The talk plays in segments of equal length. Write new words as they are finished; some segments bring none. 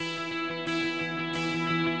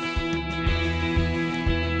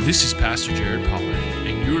This is Pastor Jared Pollard,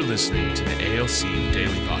 and you're listening to the ALC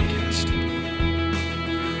Daily Podcast.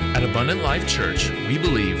 At Abundant Life Church, we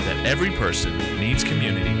believe that every person needs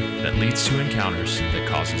community that leads to encounters that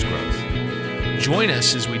causes growth. Join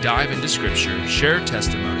us as we dive into Scripture, share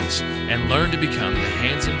testimonies, and learn to become the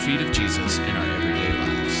hands and feet of Jesus in our everyday lives.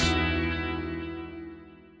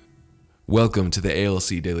 Welcome to the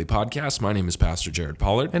ALC Daily Podcast. My name is Pastor Jared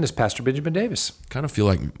Pollard. And it's Pastor Benjamin Davis. Kind of feel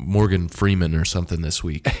like Morgan Freeman or something this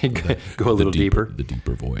week. Go a little deeper. The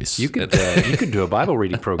deeper voice. You could do a Bible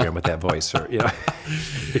reading program with that voice. Or,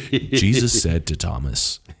 Jesus said to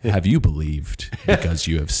Thomas, "Have you believed because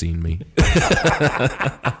you have seen me?"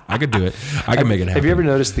 I could do it. I can make it happen. Have you ever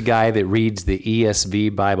noticed the guy that reads the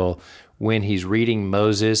ESV Bible when he's reading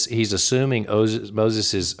Moses? He's assuming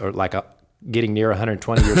Moses is getting near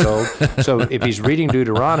 120 years old. So if he's reading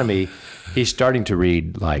Deuteronomy, he's starting to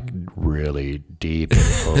read like really deep in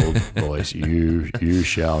old voice. You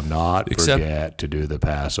shall not forget to do the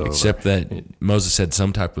Passover. Except that Moses had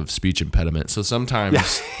some type of speech impediment. So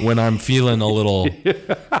sometimes when I'm feeling a little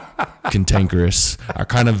cantankerous, I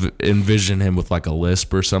kind of envision him with like a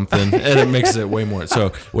lisp or something, and it makes it way more.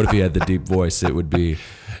 So what if he had the deep voice? It would be,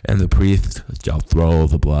 "And the priest shall throw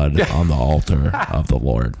the blood on the altar of the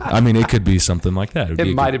Lord." I mean, it could be something like that.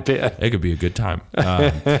 It might have been. It could be a good time.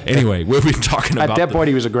 Anyway, we've been talking about... At that point,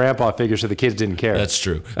 he was a grandpa figure, so the kids didn't care. That's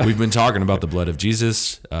true. We've been talking about the blood of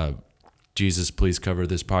Jesus. Jesus, please cover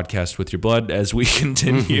this podcast with your blood as we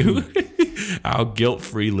continue how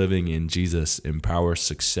guilt-free living in Jesus empowers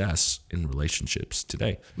success in relationships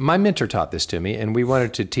today. My mentor taught this to me, and we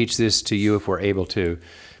wanted to teach this to you if we're able to,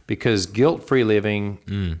 because guilt-free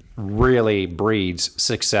living really breeds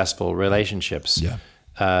successful relationships.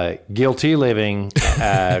 Yeah. Guilty living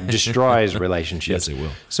destroys relationships. Yes, it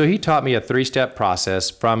will. So he taught me a 3-step process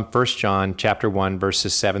from 1 John chapter 1,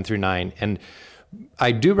 verses 7 through 9. And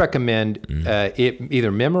I do recommend it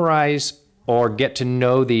either memorize or get to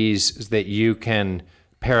know these so that you can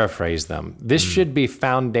paraphrase them. This should be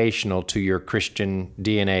foundational to your Christian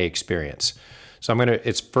DNA experience. So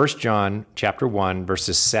it's 1 John chapter 1,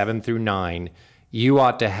 verses 7 through 9. You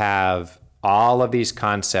ought to have all of these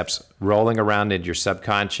concepts rolling around in your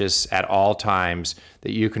subconscious at all times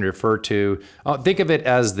that you can refer to. Think of it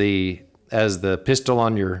as the pistol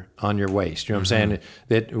on your waist. You know what I'm saying?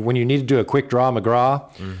 That when you need to do a quick draw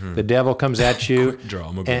McGraw, the devil comes at you. Quick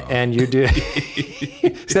draw McGraw. And you do.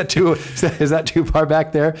 Is that too far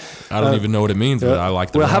back there? I don't even know what it means, but I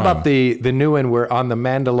like the Well, how rhyme. about the new one where on the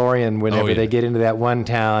Mandalorian, whenever they get into that one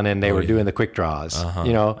town and they were doing the quick draws,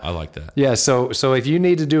 you know? I like that. Yeah, so if you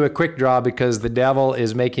need to do a quick draw because the devil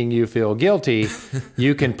is making you feel guilty,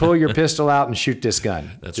 you can pull your pistol out and shoot this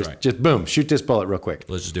gun. That's right. Just boom, shoot this bullet real quick.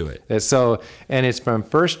 Let's do it. And it's from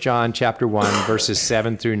 1 John chapter 1, verses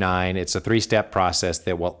 7 through 9. It's a 3-step process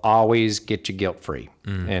that will always get you guilt-free.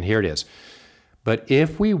 And here it is. "But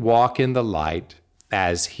if we walk in the light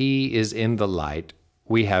as he is in the light,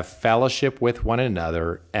 we have fellowship with one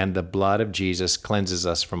another, and the blood of Jesus cleanses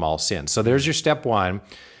us from all sin." So there's your step 1,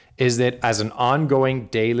 is that as an ongoing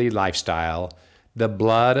daily lifestyle, the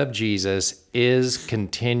blood of Jesus is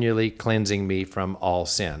continually cleansing me from all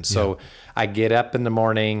sin. So I get up in the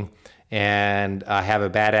morning and I have a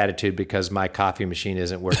bad attitude because my coffee machine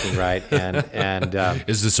isn't working right. And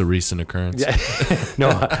Is this a recent occurrence? no,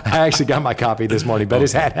 I actually got my coffee this morning, but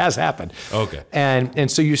it has happened. Okay.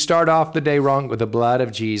 And so you start off the day wrong, but the blood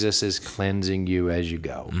of Jesus is cleansing you as you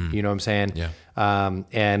go. You know what I'm saying? Yeah.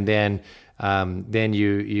 And then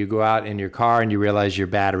you go out in your car and you realize your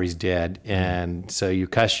battery's dead, and so you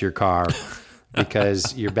cuss your car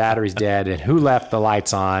because your battery's dead. And who left the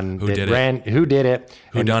lights on? Who did it? Who did it?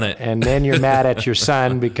 Who done it? And then you're mad at your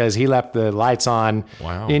son because he left the lights on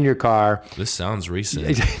in your car. This sounds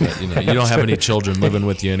recent. But, you don't have any children living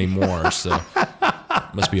with you anymore, so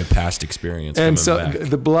must be a past experience. And so back.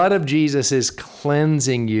 the blood of Jesus is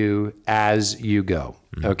cleansing you as you go.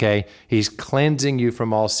 Okay, he's cleansing you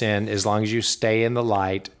from all sin as long as you stay in the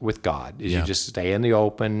light with God. You just stay in the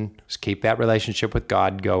open, just keep that relationship with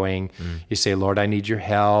God going. You say, "Lord, I need your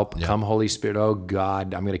help. Come, Holy Spirit. Oh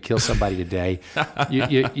God, I'm going to kill somebody today."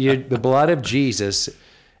 The blood of Jesus.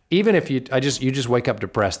 Even if you just wake up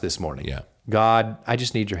depressed this morning. Yeah. God, I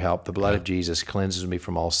just need your help. The blood of Jesus cleanses me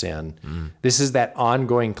from all sin. This is that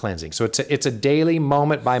ongoing cleansing. So it's a daily,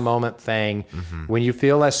 moment by moment thing. When you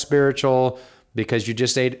feel less spiritual because you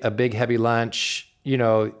just ate a big heavy lunch,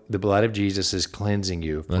 the blood of Jesus is cleansing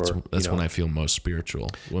you. That's when I feel most spiritual,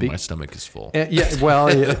 when my stomach is full.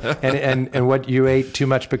 And what you ate too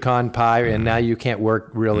much pecan pie, and now you can't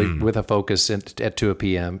work really with a focus at 2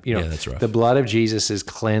 p.m. Yeah, that's right. The blood of Jesus is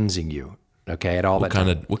cleansing you. Okay, at all What that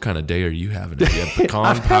time. kind of day are you having? If you have pecan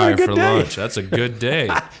having pie a good for day. lunch, that's a good day.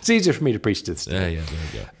 It's easier for me to preach to this. Yeah, there you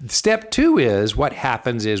go. Step 2 is what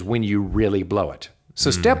happens is when you really blow it. So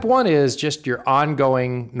step 1 is just your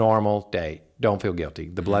ongoing normal day. Don't feel guilty.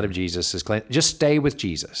 The blood of Jesus is clean. Just stay with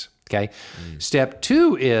Jesus. Okay. Step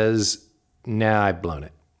 2 is now I've blown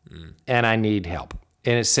it and I need help.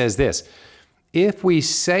 And it says this: if we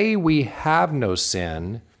say we have no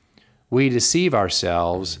sin, we deceive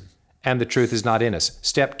ourselves and the truth is not in us.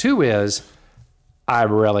 Step 2 is I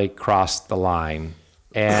really crossed the line.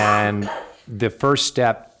 And the first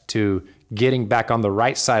step to getting back on the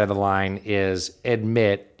right side of the line is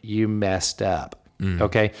admit you messed up.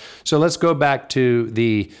 Okay. So let's go back to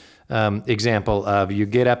the example of you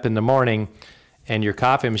get up in the morning and your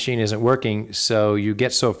coffee machine isn't working. So you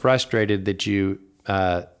get so frustrated that you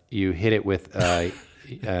hit it with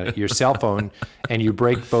your cell phone and you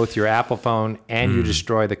break both your Apple phone and you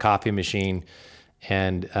destroy the coffee machine.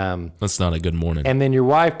 And That's not a good morning. and then your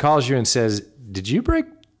wife calls you and says, did you break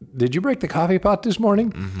the coffee pot this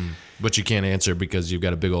morning? But you can't answer because you've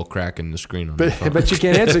got a big old crack in the screen on your phone. But you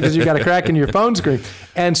can't answer because you've got a crack in your phone screen.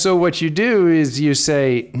 And so what you do is you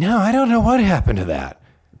say, no, I don't know what happened to that.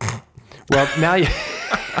 Well, now you,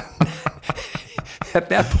 at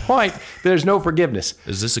that point, there's no forgiveness.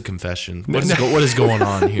 Is this a confession? What is going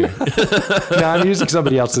on here? No, I'm using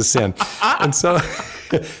somebody else's sin. And so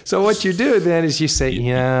what you do then is you say,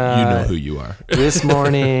 yeah. You know who you are. This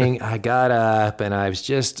morning I got up and I was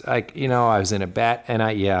just like, I was in a bat and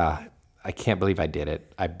I can't believe I did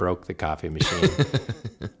it. I broke the coffee machine.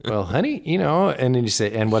 Well, honey, and then you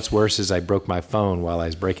say, and what's worse is I broke my phone while I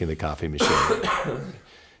was breaking the coffee machine.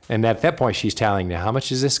 And at that point she's telling me, how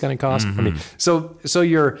much is this going to cost? I mean, so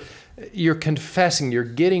you're confessing, you're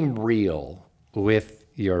getting real with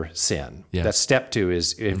your sin. Yeah. That's step 2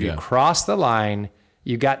 is if you cross the line,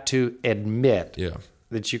 you got to admit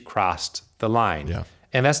that you crossed the line. Yeah.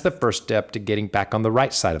 And that's the first step to getting back on the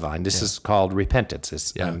right side of the line. This is called repentance.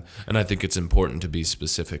 It's, And I think it's important to be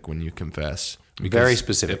specific when you confess. Because Very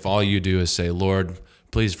specific. If all you do is say, Lord,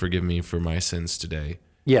 please forgive me for my sins today.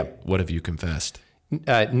 Yeah. What have you confessed?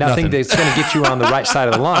 Nothing that's going to get you on the right side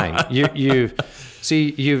of the line.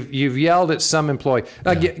 You've yelled at some employee.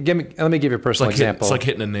 Let me give you a personal example. It's like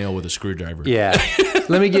hitting a nail with a screwdriver. Yeah.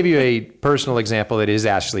 Let me give you a personal example that is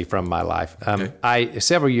actually from my life.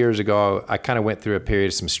 Several years ago, I kind of went through a period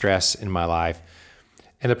of some stress in my life.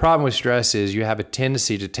 And the problem with stress is you have a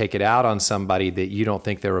tendency to take it out on somebody that you don't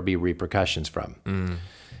think there will be repercussions from.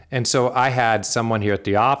 And so I had someone here at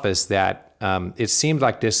the office that it seemed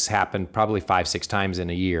like this happened probably 5-6 times in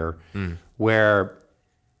a year where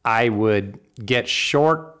I would get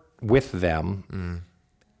short with them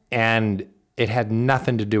and it had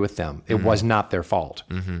nothing to do with them. It was not their fault,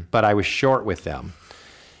 but I was short with them.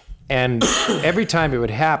 And every time it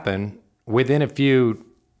would happen, within a few,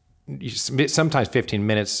 sometimes 15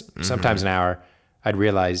 minutes, sometimes an hour, I'd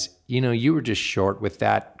realize, you were just short with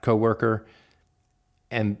that coworker.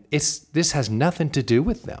 And this has nothing to do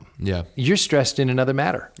with them. Yeah. You're stressed in another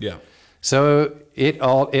matter. Yeah. So it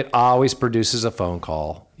always produces a phone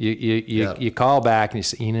call. You call back and you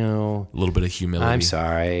say, a little bit of humility. I'm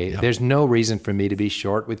sorry. There's no reason for me to be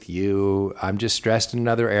short with you. I'm just stressed in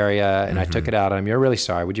another area and I took it out on you. I'm really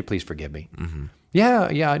sorry. Would you please forgive me?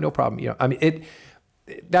 Yeah, no problem.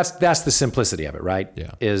 That's the simplicity of it, right?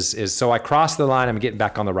 Yeah. Is so I crossed the line, I'm getting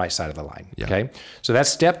back on the right side of the line. Yeah. Okay. So that's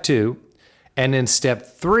step 2. And then step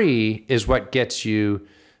 3 is what gets you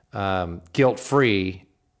guilt-free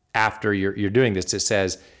after you're doing this. It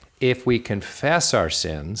says, if we confess our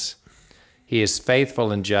sins, he is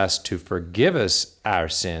faithful and just to forgive us our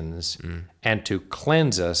sins and to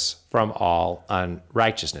cleanse us from all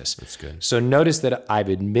unrighteousness. That's good. So notice that I've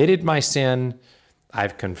admitted my sin.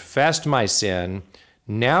 I've confessed my sin.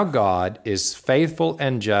 Now God is faithful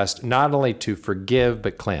and just not only to forgive,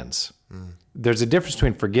 but cleanse. There's a difference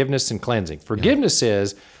between forgiveness and cleansing. Forgiveness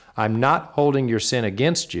is, I'm not holding your sin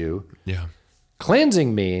against you. Yeah.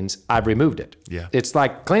 Cleansing means I've removed it. Yeah. It's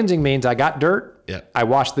like cleansing means I got dirt. Yeah. I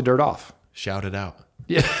washed the dirt off. Shout it out.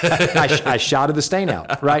 Yeah. I shouted the stain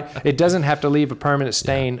out, right? It doesn't have to leave a permanent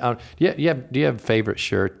stain on. Do you have a favorite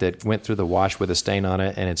shirt that went through the wash with a stain on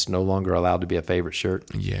it and it's no longer allowed to be a favorite shirt?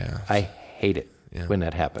 Yeah. I hate it when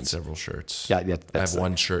that happens. Several shirts. Yeah, I have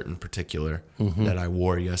one shirt in particular that I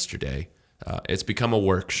wore yesterday. It's become a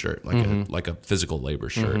work shirt, like a physical labor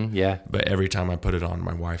shirt. Yeah. But every time I put it on,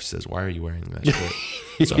 my wife says, "Why are you wearing that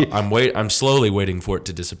shirt?" So I'm slowly waiting for it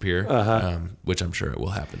to disappear, which I'm sure it will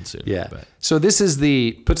happen soon. Yeah. But So this is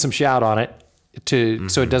put some shout on it.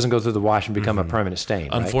 so it doesn't go through the wash and become a permanent stain.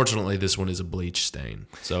 Right? Unfortunately, this one is a bleach stain,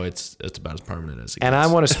 so it's about as permanent as it gets. And I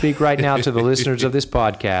want to speak right now to the listeners of this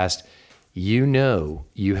podcast. You know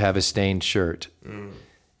you have a stained shirt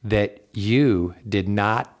that you did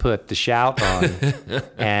not put the shout on,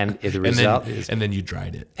 and the result is... And then you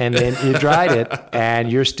dried it. And then you dried it,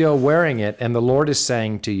 and you're still wearing it, and the Lord is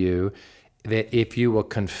saying to you that if you will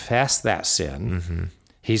confess that sin,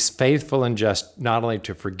 He's faithful and just not only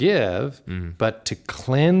to forgive, but to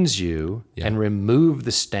cleanse you and remove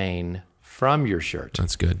the stain from your shirt.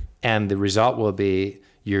 That's good. And the result will be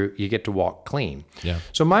you get to walk clean. Yeah.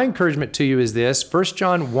 So my encouragement to you is this: 1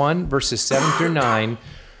 John 1, verses 7 through 9,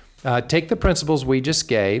 take the principles we just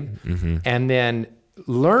gave and then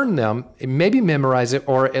learn them, maybe memorize it,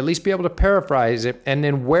 or at least be able to paraphrase it, and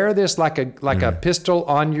then wear this like a pistol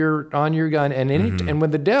on your gun. And and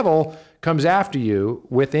when the devil comes after you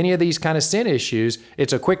with any of these kind of sin issues,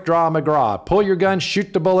 it's a quick draw McGraw. Pull your gun,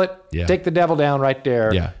 shoot the bullet, take the devil down right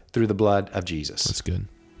there through the blood of Jesus. That's good.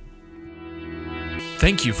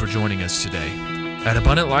 Thank you for joining us today. At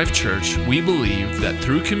Abundant Life Church, we believe that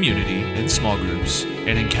through community in small groups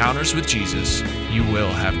and encounters with Jesus, you will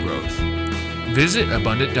have growth. Visit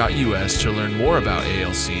abundant.us to learn more about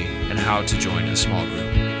ALC and how to join a small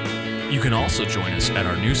group. You can also join us at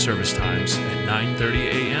our new service times at 9:30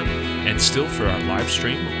 a.m. and still for our live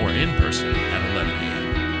stream or in person at 11 a.m.